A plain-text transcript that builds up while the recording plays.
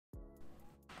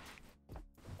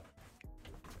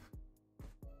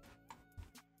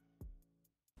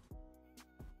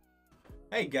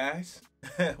Hey guys,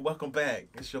 welcome back.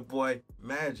 It's your boy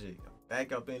Magic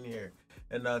back up in here,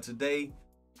 and today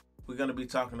we're gonna be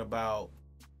talking about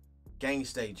game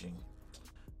staging.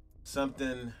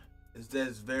 Something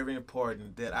that's very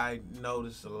important that I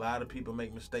notice a lot of people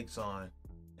make mistakes on,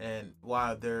 and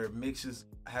while their mixes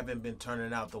haven't been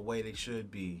turning out the way they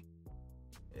should be.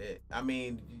 I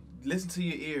mean, listen to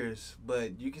your ears,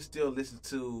 but you can still listen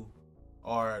to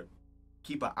or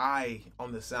keep an eye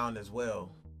on the sound as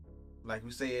well. Like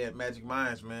we say at Magic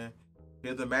Minds, man,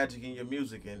 hear the magic in your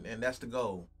music, and that's the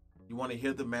goal. You want to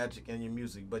hear the magic in your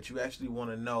music, but you actually want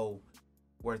to know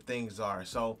where things are.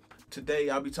 So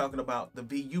today I'll be talking about the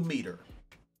VU meter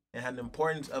and the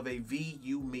importance of a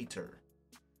VU meter.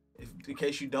 In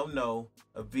case you don't know,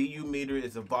 a VU meter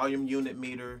is a volume unit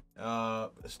meter,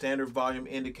 a standard volume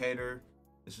indicator.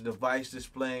 It's a device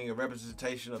displaying a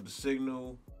representation of the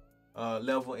signal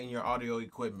level in your audio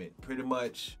equipment. Pretty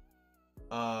much,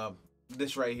 uh,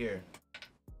 this right here.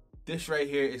 This right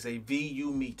here is a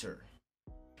VU meter.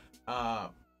 Uh,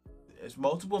 it's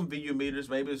multiple VU meters.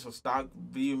 Maybe it's a stock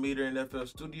VU meter in FL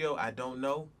Studio. I don't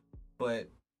know. But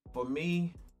for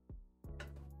me,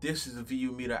 this is a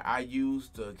VU meter I use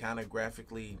to kind of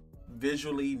graphically,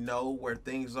 visually know where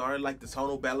things are. Like the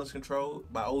tonal balance control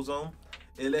by Ozone.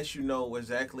 It lets you know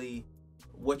exactly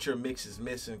what your mix is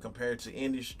missing compared to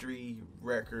industry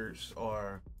records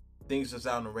or things that's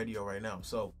out on the radio right now.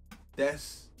 So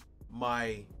that's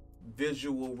my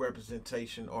visual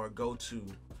representation or go-to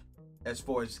as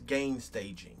far as gain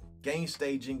staging. Gain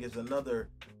staging is another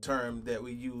term that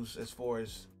we use as far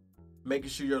as making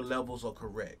sure your levels are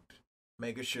correct,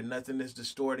 making sure nothing is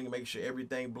distorting, making sure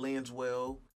everything blends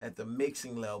well at the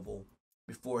mixing level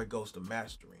before it goes to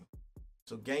mastering.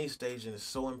 So gain staging is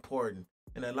so important.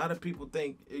 And a lot of people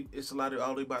think it's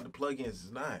all about the plugins.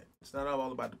 It's not. It's not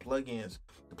all about the plugins.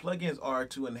 The plugins are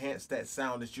to enhance that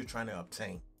sound that you're trying to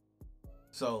obtain.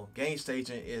 So gain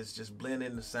staging is just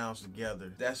blending the sounds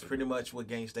together. That's pretty much what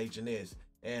gain staging is.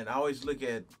 And I always look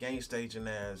at gain staging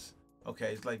as,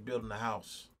 okay, it's like building a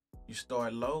house. You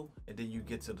start low and then you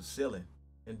get to the ceiling.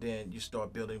 And then you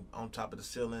start building on top of the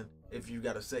ceiling if you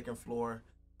got a second floor.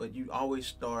 But you always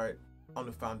start on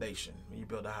the foundation when you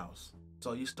build a house.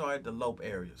 So you start at the low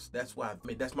areas. That's why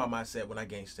that's my mindset when I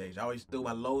gain stage. I always do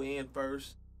my low end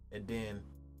first and then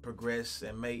progress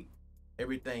and make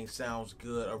everything sounds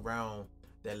good around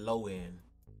that low end.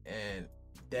 And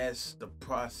that's the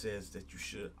process that you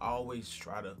should always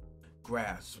try to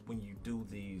grasp when you do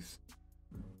these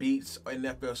beats in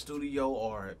FL Studio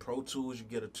or at Pro Tools. You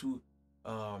get a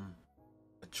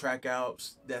track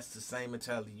outs. That's the same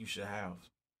mentality you should have.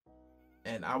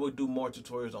 And I would do more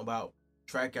tutorials about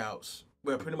track outs.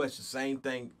 Well, pretty much the same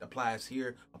thing applies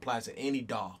here, applies to any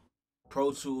DAW.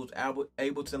 Pro Tools,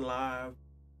 Ableton Live,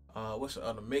 what's the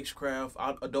other,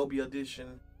 Mixcraft, Adobe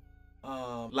Audition,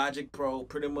 Logic Pro,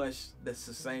 pretty much that's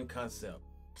the same concept.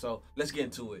 So let's get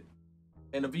into it.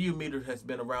 And the VU meter has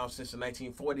been around since the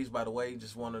 1940s, by the way.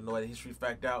 Just want to know the history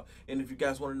fact out. And if you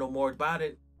guys want to know more about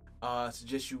it, I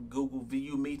suggest you Google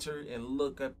VU meter and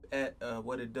look up at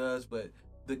what it does. But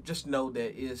just know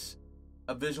that it's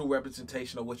a visual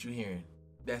representation of what you're hearing.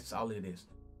 That's all it is.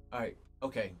 All right,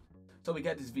 okay. So we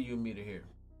got this VU meter here,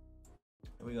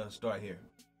 and we're gonna start here.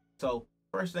 So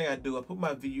first thing I do, I put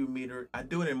my VU meter. I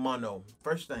do it in mono.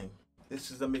 First thing, this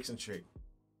is a mixing trick.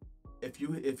 If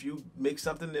you mix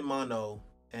something in mono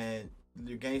and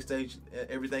your gain stage,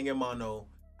 everything in mono,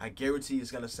 I guarantee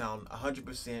it's gonna sound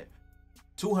 100%,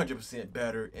 200%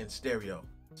 better in stereo.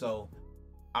 So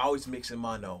I always mix in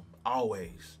mono,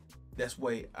 always. That's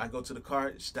way I go to the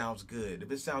card, it sounds good.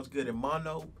 If it sounds good in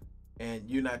mono and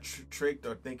you're not tricked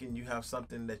or thinking you have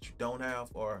something that you don't have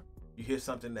or you hear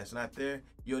something that's not there,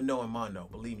 you'll know in mono.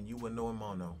 Believe me, you will know in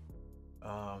mono.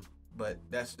 But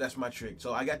that's my trick.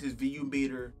 So I got this VU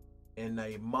meter in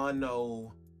a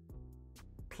mono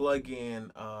plug-in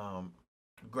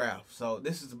graph. So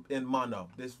this is in mono.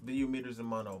 This VU meter is in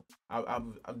mono.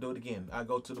 I'll do it again. I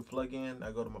go to the plugin.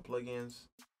 I go to my plugins.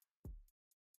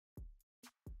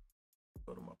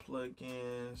 Go to my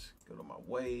plugins, go to my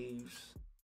waves,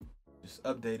 just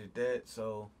updated that.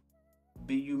 So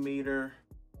VU meter,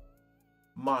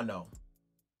 mono,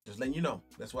 just letting you know.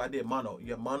 That's why I did mono.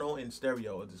 You have mono and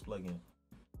stereo of this plugin.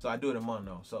 So I do it in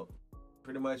mono. So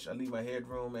pretty much I leave my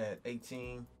headroom at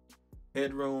 18.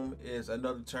 Headroom is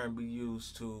another term we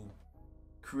use to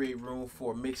create room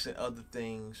for mixing other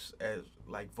things as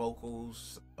like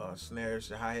vocals, snares,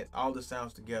 the hi-hat, all the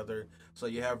sounds together. So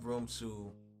you have room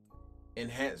to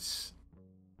enhance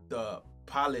the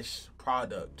polished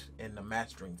product in the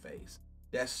mastering phase.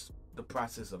 That's the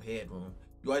process of headroom.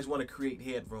 You always want to create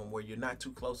headroom where you're not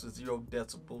too close to 0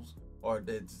 decibels or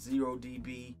that 0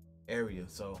 dB area.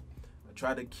 So I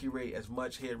try to curate as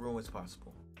much headroom as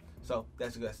possible. So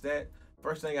that's that.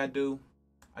 First thing I do,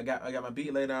 I got my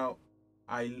beat laid out.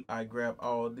 I grab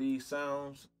all these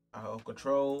sounds, I hold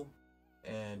control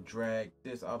and drag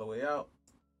this all the way out,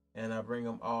 and I bring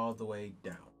them all the way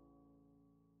down.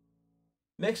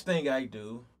 Next thing I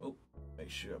do, oh, make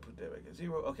sure I put that back at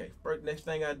 0. Okay, first next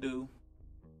thing I do,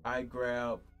 I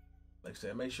grab, like I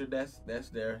said, make sure that's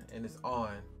there and it's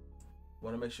on.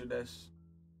 Want to make sure that's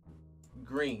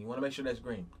green. Want to make sure that's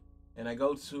green, and I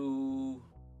go to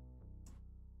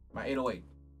my 808.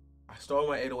 I start with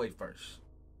my 808 first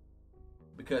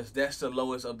because that's the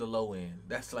lowest of the low end.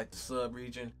 That's like the sub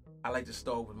region. I like to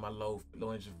start with my low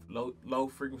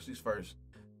frequencies first,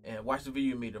 and watch the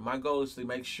VU meter. My goal is to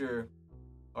make sure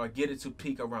or get it to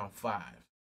peak around 5.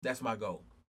 That's my goal.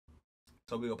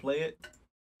 So we're gonna play it,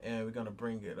 and we're gonna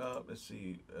bring it up. Let's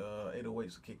see,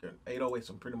 808's a kicker. 808's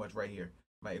are pretty much right here.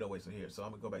 My 808's are here. So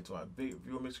I'm gonna go back to our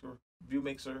view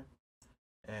mixer,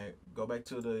 and go back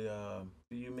to the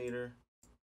VU meter,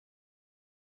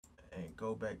 and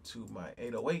go back to my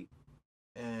 808,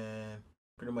 and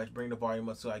pretty much bring the volume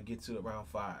up so I get to around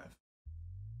 5.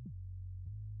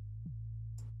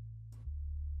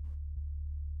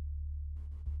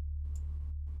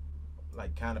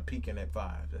 Like kind of peaking at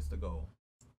 5. That's the goal.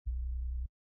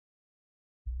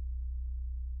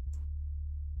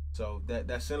 So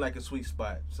that seemed like a sweet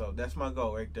spot. So that's my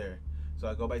goal right there. So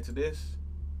I go back to this,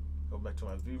 go back to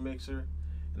my view mixer,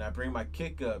 and I bring my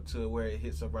kick up to where it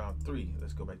hits around 3.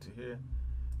 Let's go back to here.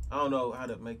 I don't know how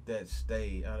to make that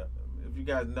stay. If you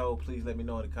guys know, please let me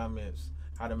know in the comments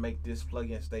how to make this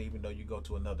plugin stay even though you go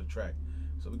to another track.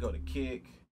 So we go to kick.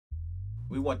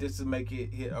 We want this to make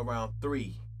it hit around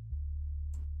 3.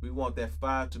 We want that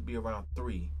 5 to be around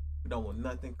 3. We don't want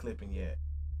nothing clipping yet.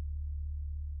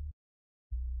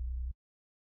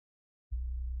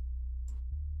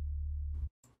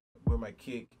 Where my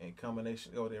kick and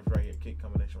combination, oh, there's right here, kick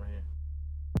combination right here.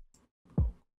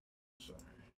 Oh, sorry.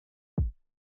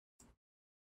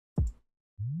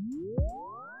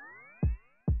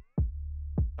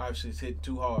 Obviously, it's hitting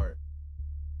too hard.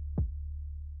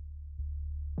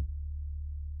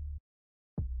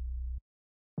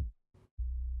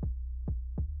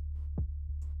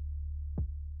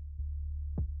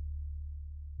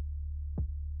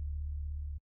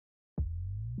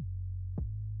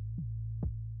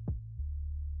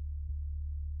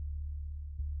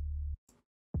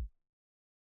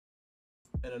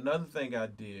 And another thing I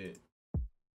did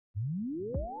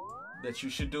that you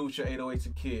should do with your 808s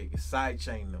and kick is side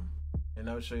chain them. And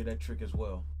I will show you that trick as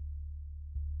well.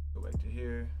 Go back to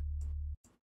here.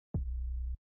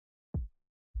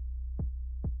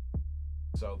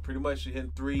 So pretty much you're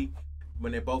hitting 3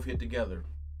 when they both hit together.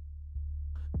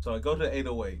 So I go to the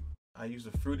 808. I use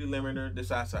the Fruity limiter, this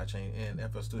side chain in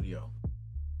FL Studio.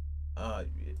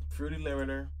 Fruity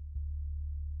limiter,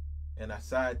 and I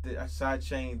side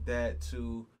chain that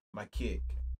to my kick.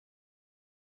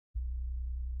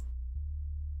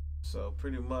 So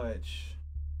pretty much,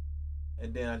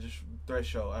 and then I just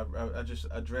threshold. I just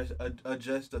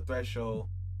adjust the threshold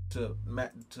to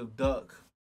duck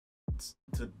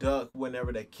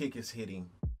whenever that kick is hitting.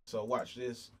 So watch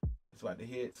this. It's about to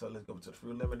hit. So let's go to the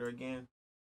Fruity limiter again.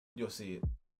 You'll see it.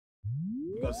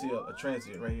 You're gonna see a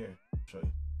transient right here. I'll show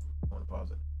you. I want to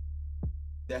pause it.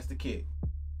 That's the kick.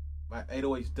 My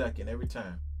 808's ducking every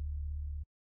time.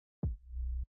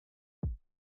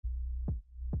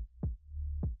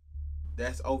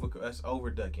 That's over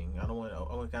ducking. I want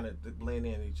to kind of blend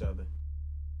in each other.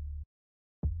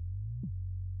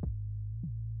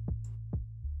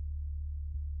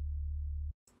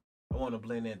 I want to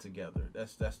blend in together.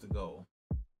 That's the goal.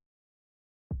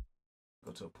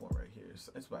 Go to a point right here. It's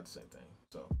about the same thing.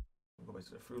 So we'll go back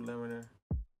to the Fruit limiter.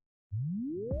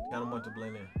 Kind of want to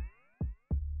blend in.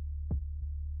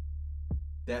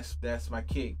 That's my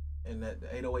kick, and that the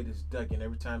 808 is ducking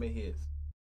every time it hits.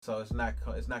 So it's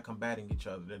not combating each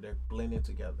other. They're blending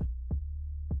together.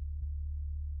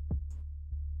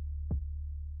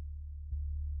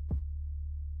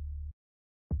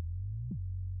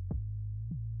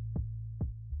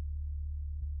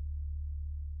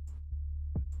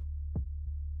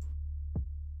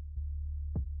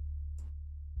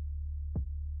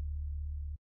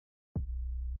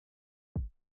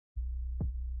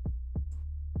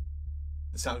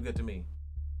 It sounds good to me.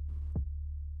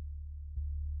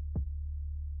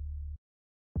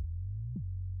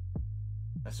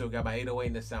 I still got my 808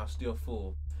 and the sound still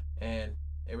full, and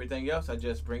everything else I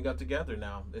just bring up together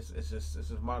now. It's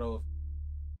a model of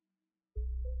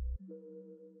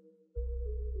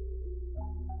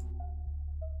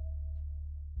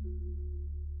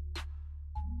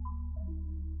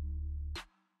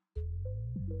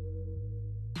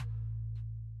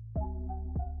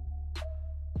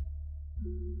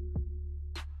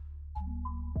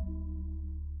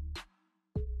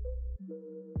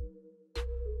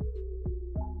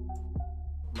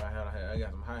I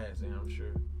got some hi-hats in, I'm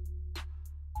sure.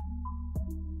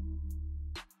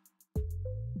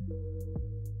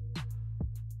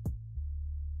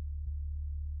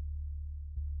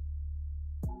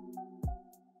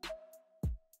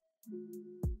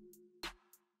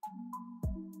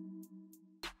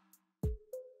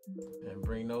 And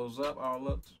bring those up, all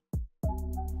up.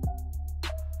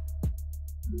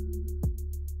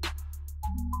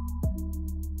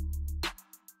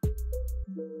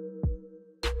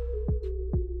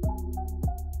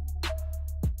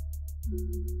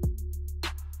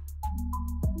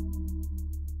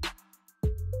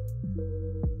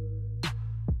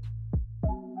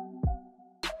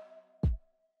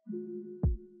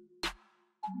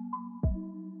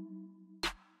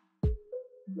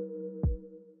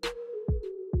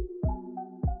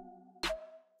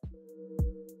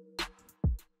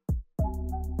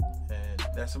 And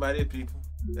that's about it, people.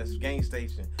 That's gain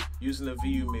staging. Using the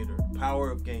VU meter.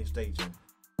 Power of gain staging.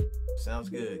 Sounds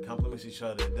good. Complements each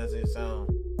other. It doesn't sound.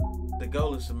 The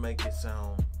goal is to make it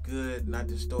sound good, not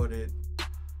distorted.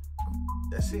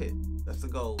 That's it. That's the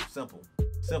goal. Simple.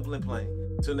 Simple and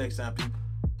plain. Till next time, people.